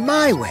do it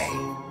my way.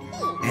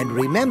 And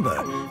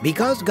remember,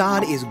 because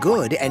God is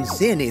good and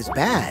sin is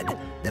bad,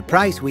 the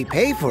price we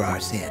pay for our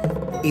sin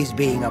is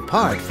being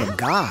apart from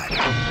God.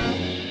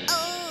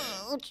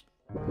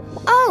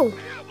 Oh,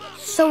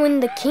 so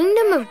in the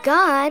kingdom of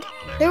God,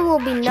 there will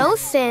be no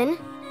sin,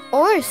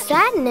 or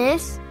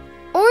sadness,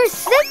 or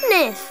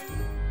sickness.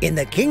 In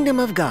the kingdom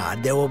of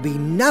God, there will be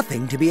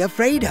nothing to be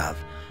afraid of,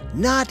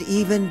 not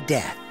even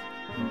death.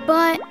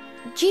 But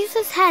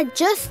Jesus had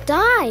just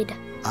died.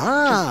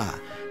 Ah,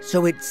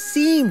 so it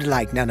seemed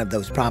like none of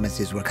those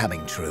promises were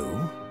coming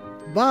true.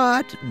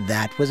 But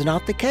that was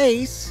not the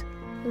case.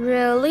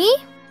 Really?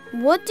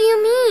 What do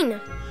you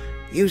mean?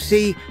 You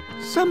see,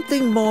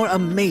 something more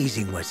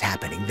amazing was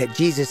happening that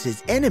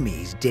Jesus'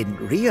 enemies didn't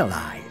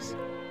realize.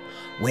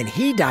 When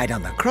he died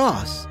on the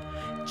cross,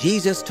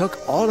 Jesus took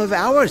all of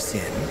our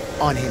sin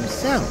on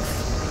himself.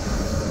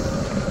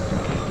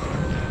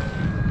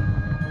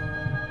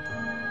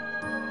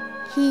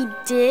 He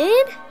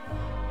did?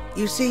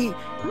 You see,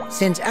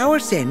 since our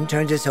sin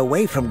turns us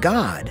away from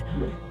God,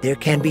 there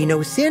can be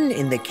no sin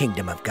in the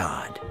kingdom of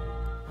God.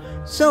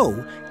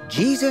 So,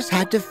 Jesus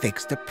had to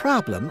fix the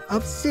problem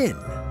of sin.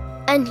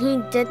 And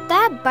he did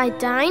that by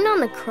dying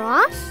on the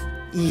cross?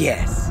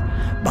 Yes.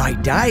 By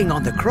dying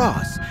on the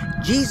cross,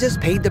 Jesus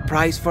paid the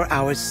price for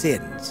our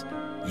sins.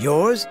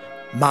 Yours,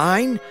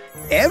 mine,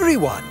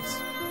 everyone's.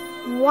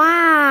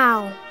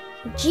 Wow.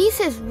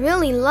 Jesus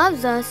really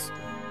loves us.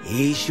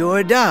 He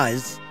sure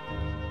does.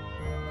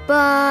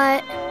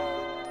 But...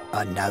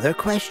 Another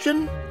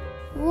question?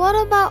 What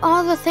about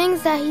all the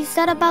things that he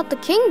said about the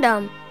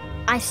kingdom?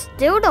 I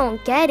still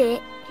don't get it.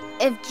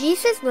 If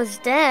Jesus was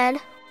dead,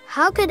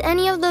 how could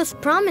any of those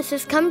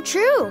promises come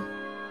true?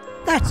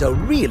 That's a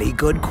really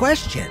good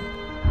question,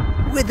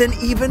 with an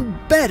even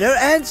better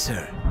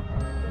answer.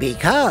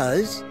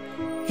 Because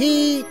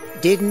he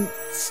didn't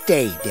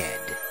stay dead.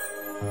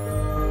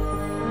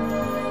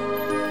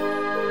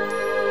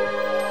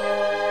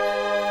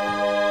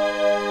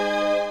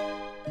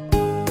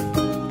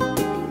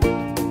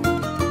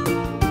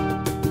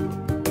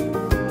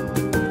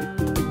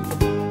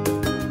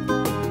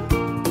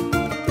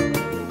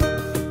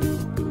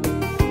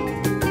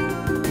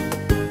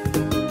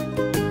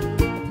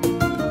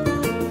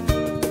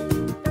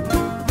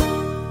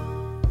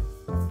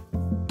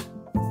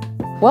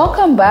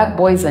 Welcome back,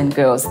 boys and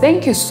girls.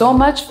 Thank you so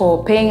much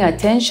for paying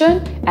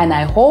attention, and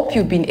I hope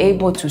you've been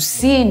able to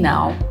see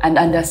now and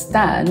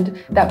understand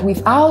that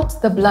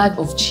without the blood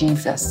of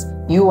Jesus,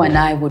 you and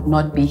I would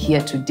not be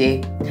here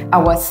today.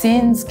 Our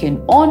sins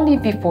can only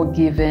be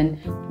forgiven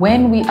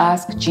when we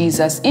ask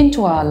Jesus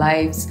into our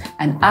lives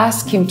and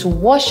ask him to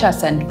wash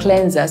us and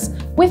cleanse us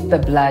with the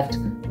blood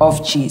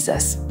of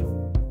Jesus.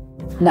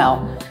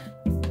 Now,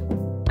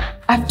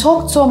 I've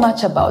talked so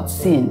much about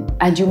sin,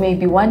 and you may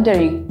be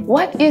wondering,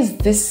 what is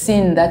this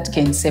sin that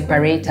can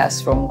separate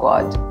us from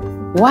God?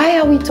 Why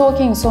are we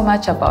talking so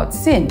much about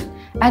sin?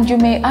 And you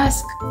may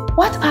ask,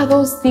 what are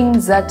those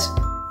things that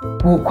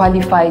will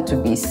qualify to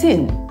be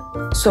sin?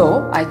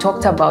 So I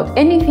talked about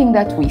anything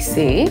that we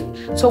say.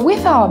 So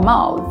with our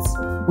mouths,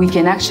 we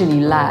can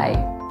actually lie,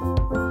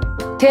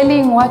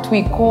 telling what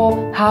we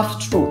call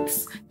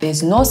half-truths.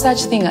 There's no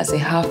such thing as a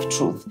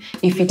half-truth.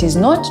 If it is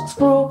not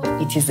true,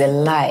 it is a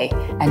lie.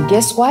 And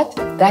guess what?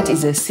 That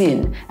is a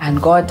sin.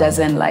 And God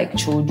doesn't like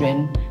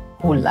children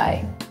who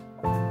lie.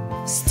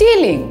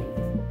 Stealing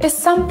is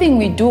something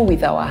we do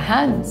with our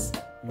hands.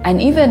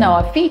 And even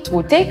our feet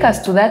will take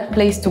us to that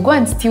place to go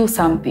and steal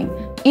something.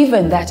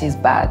 Even that is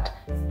bad.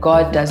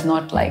 God does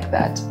not like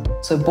that.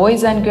 So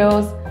boys and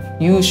girls,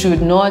 you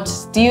should not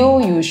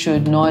steal, you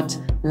should not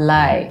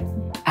lie.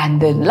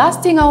 And the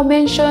last thing I'll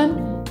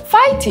mention,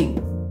 fighting.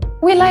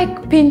 We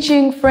like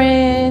pinching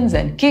friends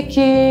and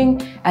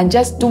kicking and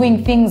just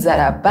doing things that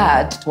are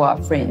bad to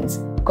our friends.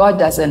 God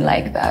doesn't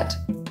like that.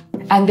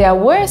 And there are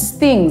worse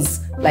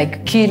things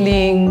like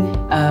killing,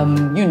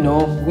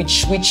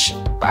 which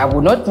I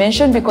will not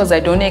mention because I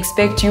don't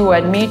expect you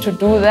and me to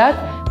do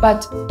that.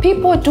 But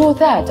people do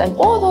that, and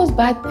all those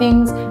bad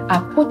things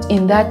are put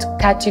in that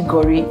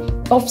category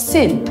of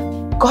sin.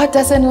 God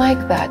doesn't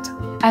like that.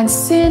 And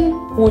sin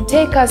will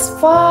take us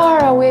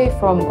far away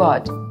from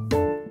God.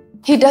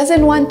 He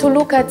doesn't want to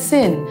look at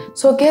sin.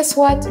 So guess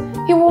what?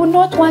 He will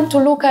not want to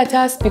look at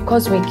us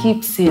because we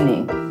keep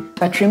sinning.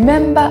 But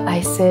remember,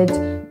 I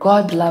said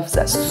God loves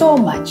us so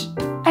much,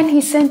 and he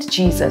sent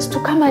Jesus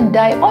to come and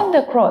die on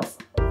the cross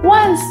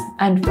once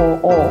and for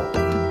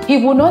all.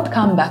 He will not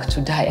come back to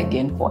die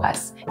again for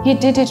us. He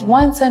did it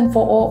once and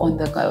for all on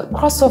the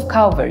cross of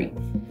Calvary.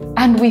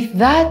 And with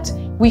that,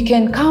 we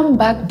can come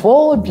back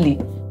boldly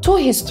to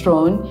his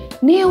throne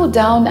kneel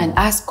down and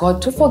ask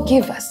God to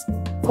forgive us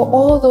for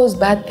all those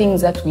bad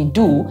things that we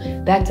do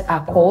that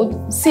are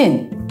called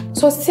sin.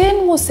 So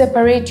sin will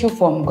separate you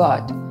from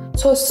God.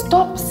 So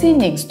stop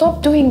sinning,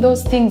 stop doing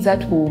those things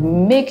that will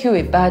make you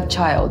a bad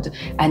child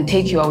and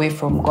take you away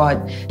from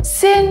God.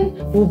 Sin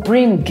will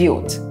bring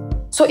guilt.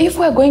 So if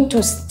we're going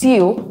to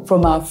steal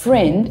from our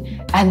friend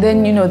and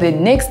then, the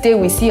next day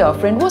we see our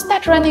friend, we'll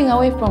start running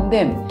away from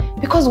them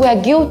because we are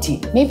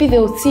guilty. Maybe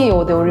they'll see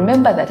or they'll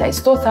remember that I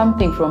stole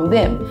something from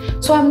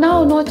them. So I'm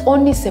now not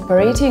only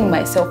separating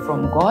myself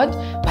from God,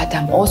 but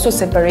I'm also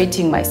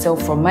separating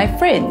myself from my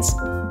friends.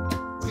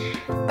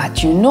 But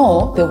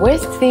the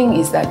worst thing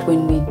is that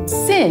when we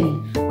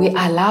sin, we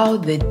allow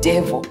the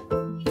devil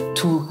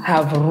to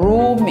have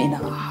room in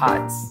our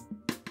hearts.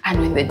 And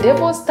when the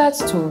devil starts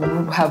to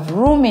have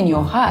room in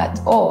your heart,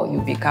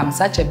 you become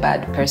such a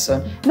bad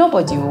person.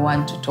 Nobody will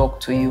want to talk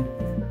to you.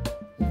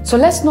 So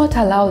let's not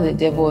allow the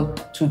devil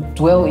to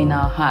dwell in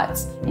our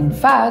hearts. In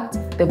fact,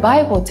 the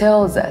Bible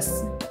tells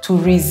us to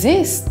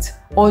resist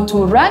or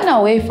to run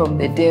away from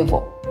the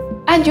devil.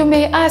 And you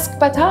may ask,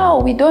 but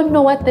how? We don't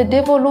know what the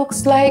devil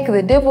looks like.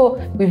 The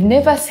devil, we've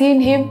never seen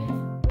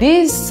him.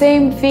 These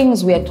same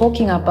things we are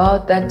talking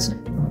about that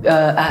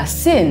are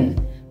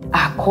sin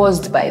are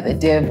caused by the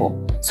devil.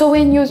 So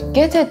when you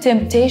get a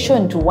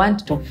temptation to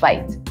want to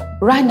fight,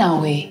 run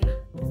away.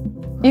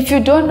 If you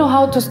don't know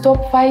how to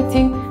stop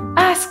fighting,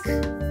 ask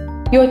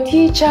your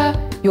teacher,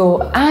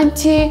 your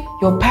auntie,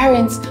 your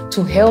parents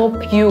to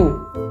help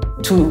you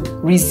to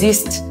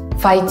resist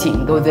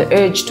fighting or the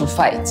urge to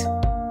fight.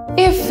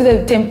 If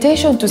the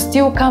temptation to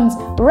steal comes,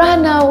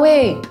 run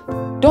away.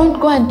 Don't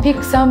go and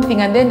pick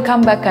something and then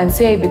come back and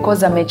say,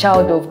 because I'm a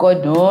child of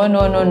God.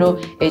 No.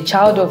 A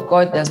child of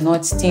God does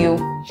not steal.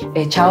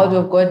 A child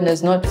of God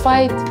does not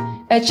fight.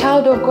 A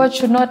child of God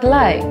should not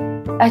lie.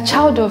 A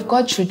child of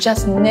God should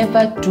just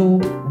never do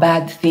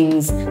bad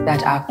things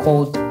that are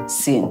called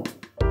sin.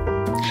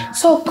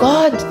 So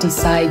God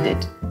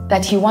decided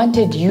that He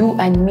wanted you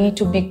and me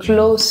to be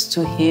close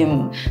to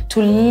Him,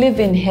 to live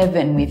in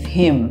heaven with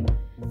Him.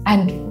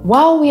 And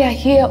while we are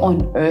here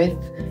on earth,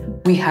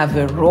 we have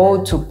a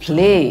role to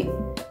play.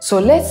 So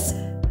let's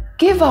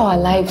give our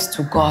lives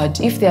to God.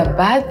 If there are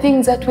bad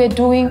things that we're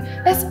doing,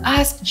 let's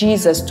ask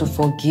Jesus to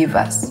forgive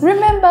us.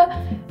 Remember,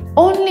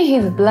 only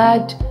His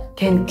blood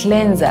can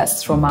cleanse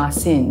us from our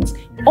sins.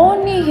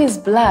 Only His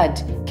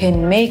blood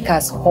can make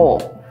us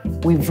whole.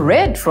 We've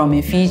read from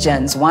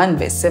Ephesians 1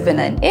 verse 7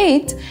 and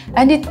 8,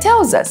 and it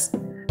tells us,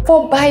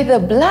 for by the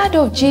blood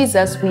of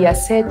Jesus we are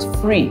set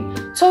free.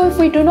 So if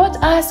we do not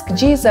ask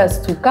Jesus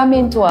to come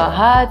into our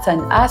hearts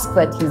and ask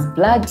that His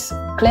blood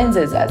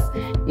cleanses us,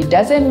 it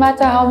doesn't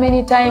matter how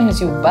many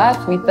times you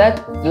bath with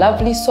that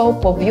lovely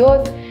soap of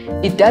yours.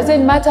 It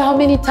doesn't matter how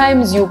many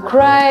times you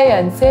cry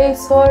and say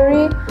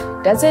sorry.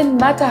 It doesn't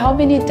matter how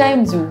many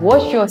times you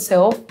wash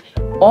yourself.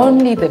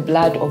 Only the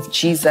blood of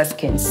Jesus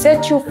can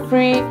set you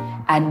free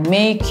and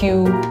make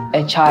you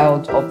a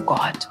child of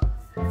God.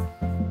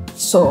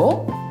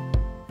 So,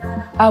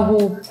 I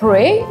will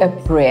pray a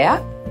prayer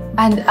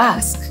and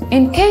ask,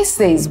 in case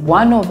there is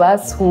one of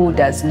us who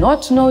does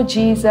not know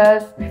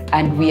Jesus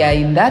and we are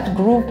in that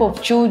group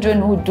of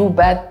children who do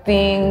bad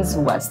things,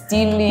 who are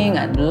stealing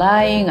and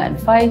lying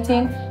and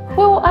fighting, we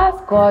will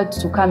ask God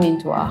to come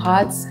into our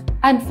hearts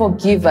and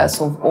forgive us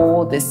of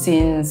all the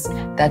sins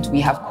that we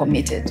have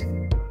committed.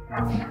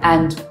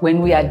 And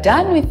when we are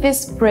done with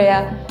this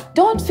prayer,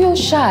 don't feel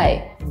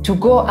shy to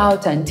go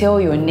out and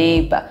tell your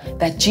neighbor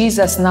that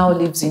Jesus now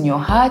lives in your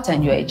heart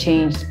and you're a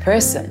changed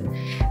person.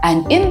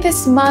 And in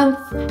this month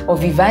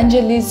of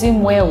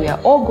evangelism, where we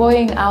are all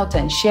going out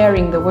and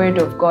sharing the word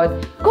of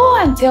God, go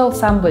and tell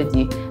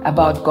somebody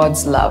about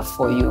God's love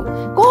for you.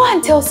 Go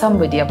and tell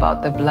somebody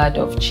about the blood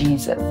of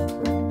Jesus.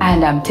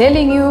 And I'm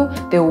telling you,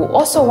 they will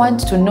also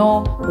want to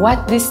know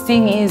what this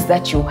thing is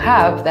that you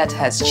have that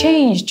has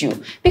changed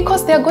you,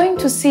 because they're going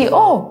to see,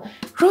 oh,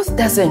 Ruth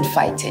doesn't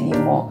fight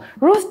anymore.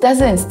 Ruth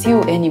doesn't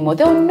steal anymore.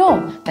 They'll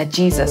know that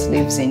Jesus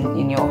lives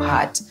in your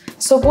heart.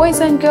 So boys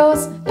and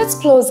girls, let's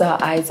close our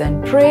eyes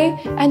and pray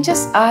and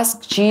just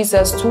ask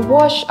Jesus to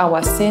wash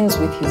our sins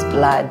with His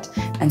blood,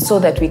 and so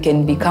that we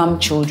can become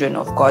children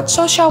of God.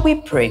 So shall we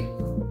pray?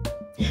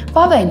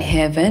 Father in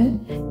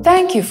heaven,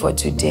 thank you for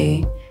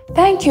today.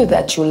 Thank you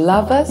that you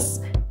love us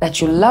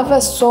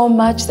so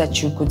much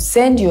that you could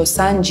send your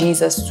Son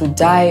Jesus to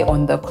die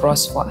on the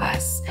cross for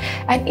us.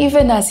 And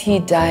even as He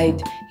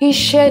died, He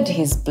shed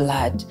His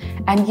blood.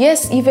 And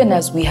yes, even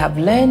as we have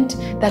learned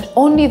that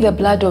only the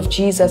blood of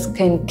Jesus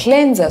can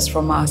cleanse us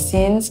from our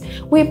sins,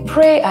 we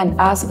pray and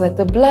ask that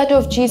the blood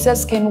of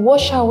Jesus can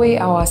wash away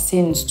our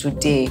sins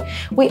today.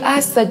 We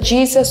ask that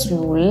Jesus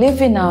will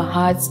live in our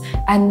hearts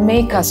and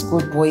make us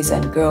good boys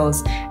and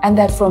girls, and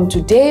that from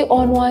today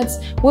onwards,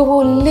 we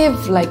will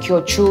live like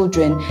your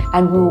children,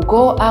 and we will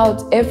go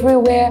out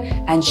everywhere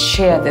and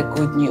share the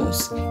good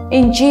news.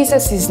 In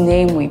Jesus'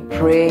 name we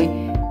pray.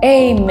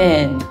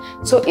 Amen.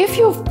 So if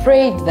you've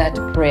prayed that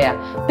prayer,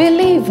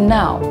 believe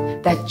now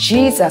that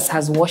Jesus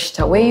has washed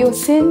away your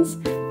sins,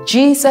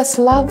 Jesus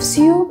loves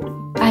you,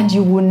 and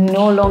you will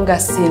no longer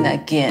sin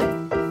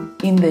again.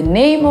 In the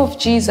name of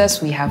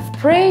Jesus, we have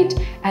prayed,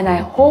 and I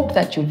hope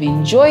that you've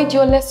enjoyed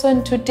your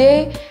lesson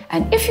today.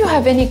 And if you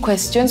have any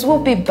questions,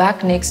 we'll be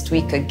back next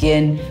week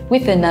again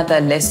with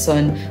another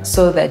lesson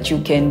so that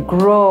you can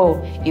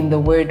grow in the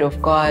Word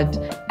of God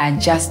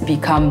and just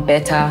become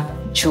better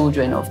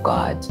children of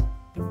God.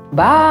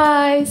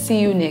 Bye. See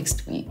you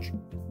next week.